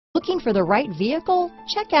Looking for the right vehicle?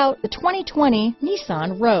 Check out the 2020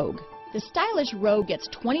 Nissan Rogue. The stylish Rogue gets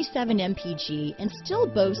 27 mpg and still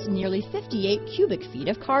boasts nearly 58 cubic feet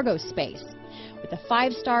of cargo space. With a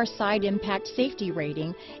 5-star side impact safety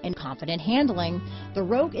rating and confident handling, the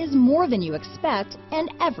Rogue is more than you expect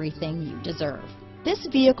and everything you deserve. This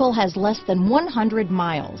vehicle has less than 100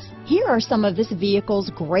 miles. Here are some of this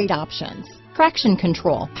vehicle's great options: traction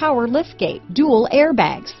control, power liftgate, dual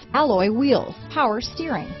airbags, alloy wheels, power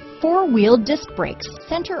steering, 4-wheel disc brakes,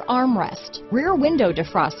 center armrest, rear window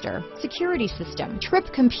defroster, security system, trip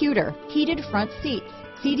computer, heated front seats,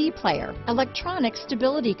 CD player, electronic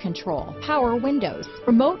stability control, power windows,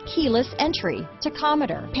 remote keyless entry,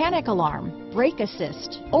 tachometer, panic alarm, brake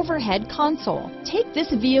assist, overhead console. Take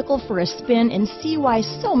this vehicle for a spin and see why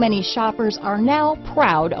so many shoppers are now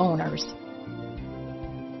proud owners.